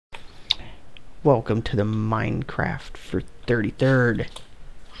Welcome to the Minecraft for 33rd.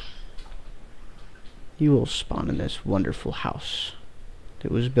 You will spawn in this wonderful house.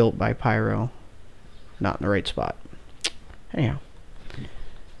 It was built by Pyro. Not in the right spot. Anyhow.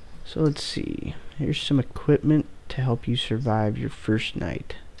 So let's see. Here's some equipment to help you survive your first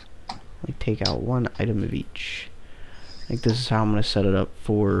night. We take out one item of each. I think this is how I'm going to set it up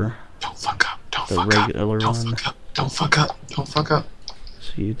for Don't fuck up. Don't the fuck regular up. Don't one. fuck up. Don't fuck up. Don't fuck up.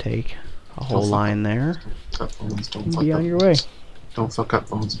 So you take a whole line there. Don't And fuck be up. on your way. Don't fuck up,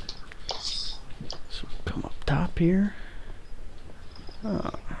 phones. So come up top here.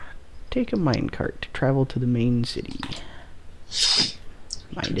 Take a minecart to travel to the main city.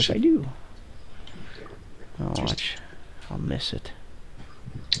 Mind if I do? Oh, watch. I'll miss it.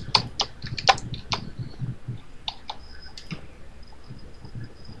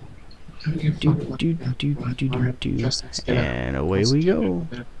 And away we go.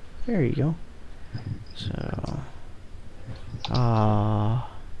 There you go. So,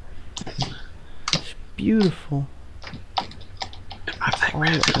 it's beautiful. All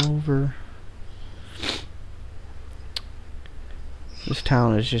over. This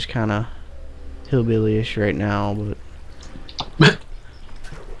town is just kind of hillbilly-ish right now, but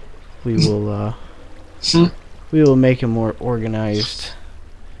we will make a more organized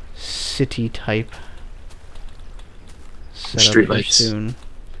city type setup here soon.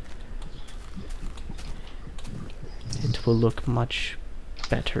 It will look much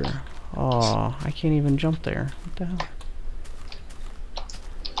better. Oh, I can't even jump there. What the hell?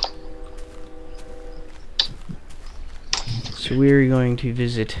 So we're going to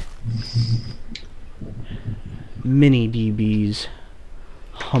visit MiniDB's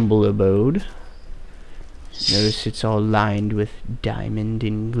humble abode. Notice it's all lined with diamond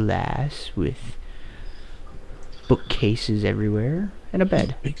and glass, with bookcases everywhere, and a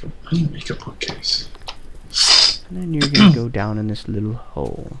bed. I need to make a bookcase. And then you're gonna go down in this little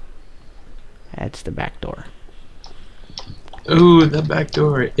hole. That's the back door. Ooh, the back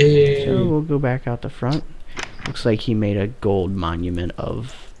door. Hey. So we'll go back out the front. Looks like he made a gold monument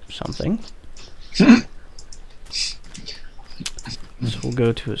of something. So we'll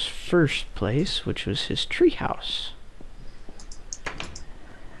go to his first place, which was his treehouse,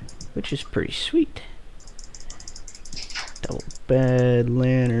 which is pretty sweet. Double bed,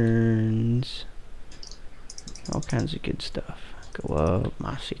 lanterns, all kinds of good stuff. Go up,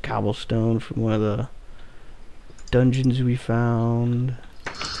 mossy cobblestone from one of the dungeons we found.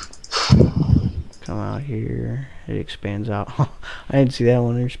 Come out here, it expands out. I didn't see that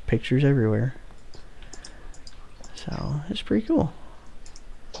one. There's pictures everywhere. So it's pretty cool.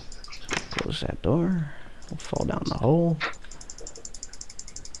 Close that door. We'll fall down the hole.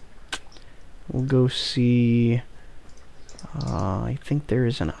 We'll go see. I think there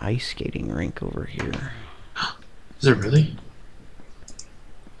is an ice skating rink over here. Is it really?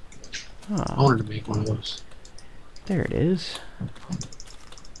 I wanted to make one of those. There it is.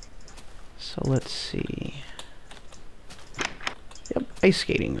 So let's see. Yep, ice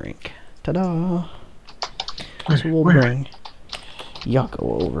skating rink. Ta-da! So we'll bring Yucko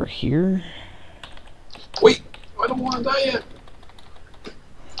over here. Wait, I don't want to die yet.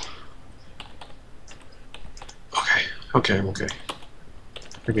 Okay, I'm okay.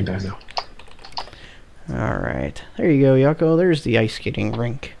 I can die now. Alright, there you go, Yucko. There's the ice skating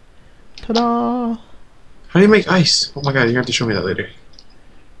rink. Ta-da! How do you make ice? Oh my god, you have to show me that later.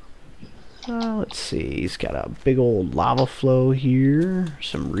 Let's see, he's got a big old lava flow here.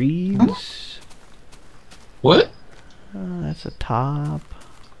 Some reeds. What? That's a top.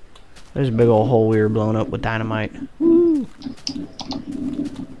 There's a big old hole we were blowing up with dynamite. Woo! How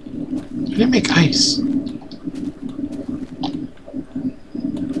do you make ice?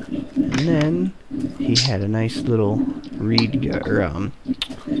 And then he had a nice little wheat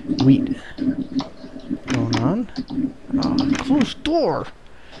going on. Oh, closed door.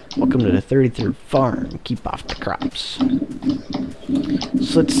 Welcome to the 33rd farm. Keep off the crops.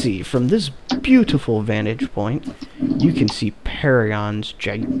 So let's see. From this beautiful vantage point, you can see Paragon's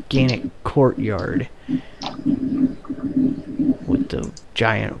gigantic courtyard with the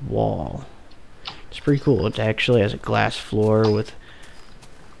giant wall. It's pretty cool. It actually has a glass floor with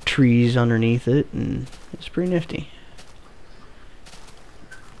trees underneath it, and it's pretty nifty.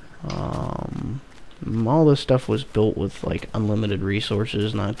 All this stuff was built with like unlimited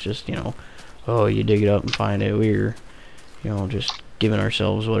resources, not just, you know, oh, you dig it up and find it. We were, you know, just giving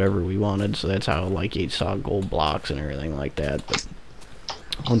ourselves whatever we wanted, so that's how like you saw gold blocks and everything like that. But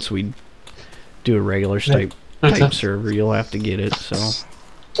once we do a regular type server, you'll have to get it. So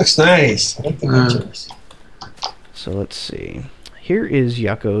looks nice. I like the pictures. So let's see. Here is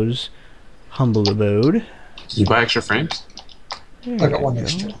Yucko's humble abode. Did you buy extra frames? There I got you one go.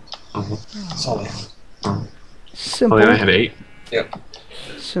 extra. Uh-huh. That's all I have. Oh, Simple, yeah, I had 8. Yep.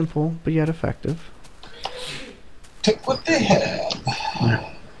 simple, but yet effective. Take what they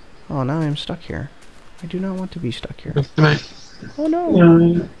have. Oh, now I'm stuck here. I do not want to be stuck here. Good night. Oh no!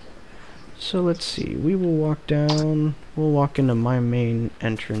 Yeah. So let's see. We will walk down. We'll walk into my main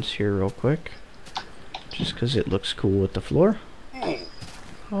entrance here real quick, just because it looks cool with the floor.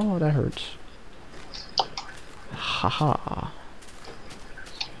 Oh, that hurts. Haha.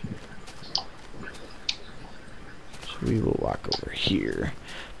 So we will walk over here.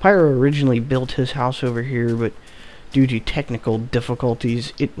 Pyro originally built his house over here, but due to technical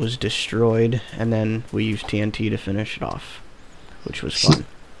difficulties, it was destroyed, and then we used TNT to finish it off, which was fun.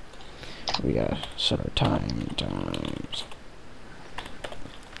 We gotta set our times.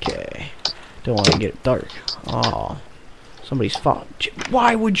 Okay. Don't want to get it dark. Oh, somebody's fault.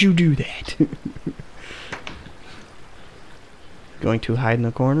 Why would you do that? Going to hide in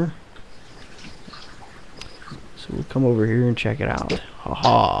the corner? So we'll come over here and check it out.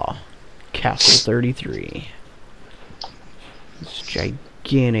 Haha. Castle 33. This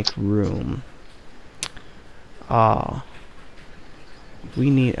gigantic room. Ah. We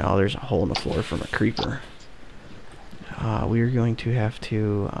need... Oh, there's a hole in the floor from a creeper. We are going to have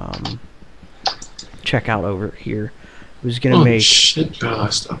to check out over here. I was going to make... shit,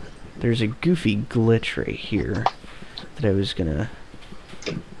 stuff. There's a goofy glitch right here that I was going to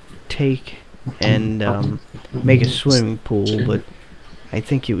take and make a swimming pool, but I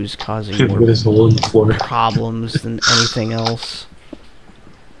think it was causing more There's a hole in the floor. problems than anything else.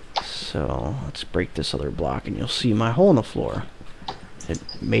 So let's break this other block and you'll see my hole in the floor. It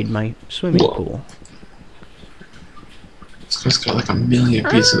made my swimming pool. This guy's got like a million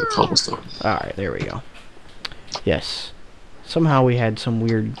pieces of cobblestone. Alright, there we go. Yes. Somehow we had some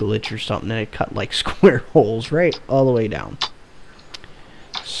weird glitch or something and it cut like square holes right all the way down.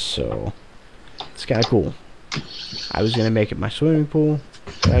 So, it's kind of cool. I was going to make it my swimming pool,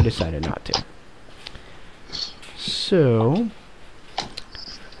 but I decided not to. So,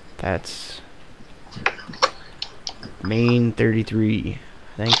 that's main 33.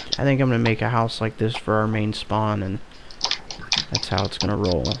 I think I'm going to make a house like this for our main spawn, and that's how it's going to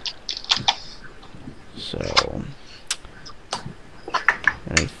roll. So,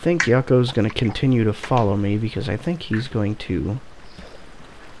 and I think Yucko's going to continue to follow me because I think he's going to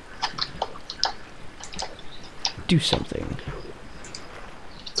do something.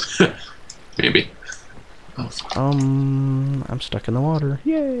 Maybe. Oh, I'm stuck in the water.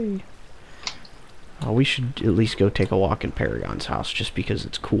 Yay! Oh, we should at least go take a walk in Paragon's house just because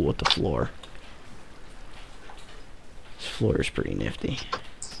it's cool with the floor. This floor is pretty nifty.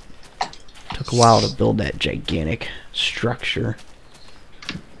 Took a while to build that gigantic structure.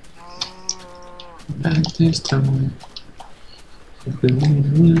 at this time.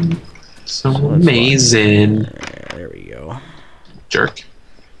 So So amazing. There we go. Jerk.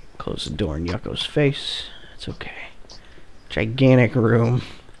 Close the door in Yucko's face. It's okay. Gigantic room.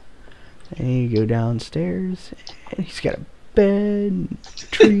 And you go downstairs, and he's got a bed,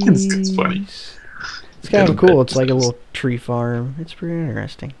 trees. It's funny. It's kind of cool. It's like a little tree farm. It's pretty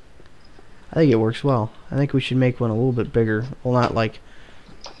interesting. I think it works well. I think we should make one a little bit bigger. Well, not like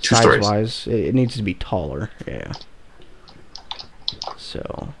 2 stories. size-wise. It needs to be taller. Yeah.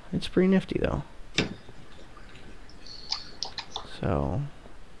 So, it's pretty nifty, though. So,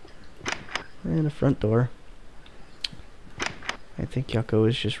 we're in the front door. I think Yucko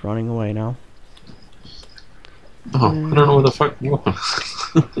is just running away now. Oh, I don't know where the fuck.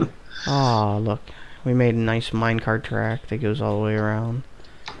 Whoa. Ah, look. We made a nice minecart track that goes all the way around.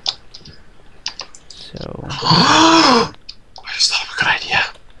 So, I just thought of a good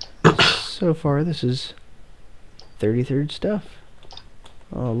idea. so far this is 33rd stuff.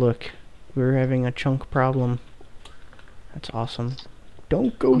 Oh, look. We're having a chunk problem. That's awesome.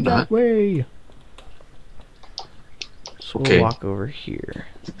 Don't go I'm that not. way! So Okay. we'll walk over here.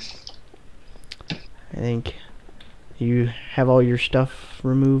 I think you have all your stuff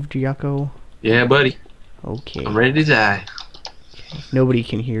removed, Yucko? Yeah, buddy. Okay. I'm ready to die. Nobody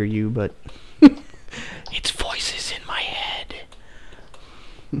can hear you, but it's voices in my head.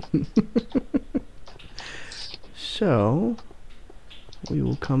 So, we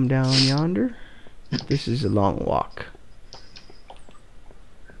will come down yonder. This is a long walk.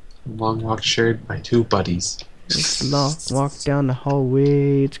 Long walk shared by 2 buddies. It's a long walk down the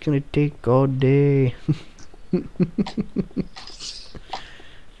hallway. It's gonna take all day.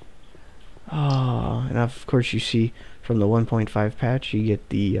 Ah, and of course you see from the 1.5 patch you get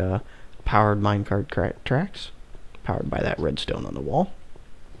the powered minecart tracks, powered by that redstone on the wall.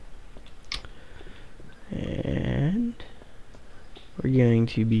 we're going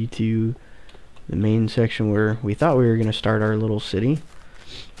to be to the main section where we thought we were going to start our little city,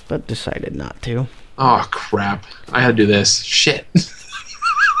 but decided not to. Oh, crap. I had to do this. Shit.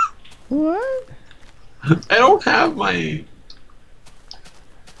 What? I don't have my... You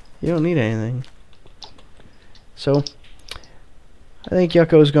don't need anything. So, I think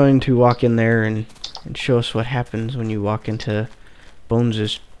Yucko is going to walk in there and show us what happens when you walk into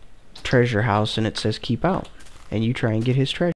Bones' treasure house and it says keep out. And you try and get his treasure.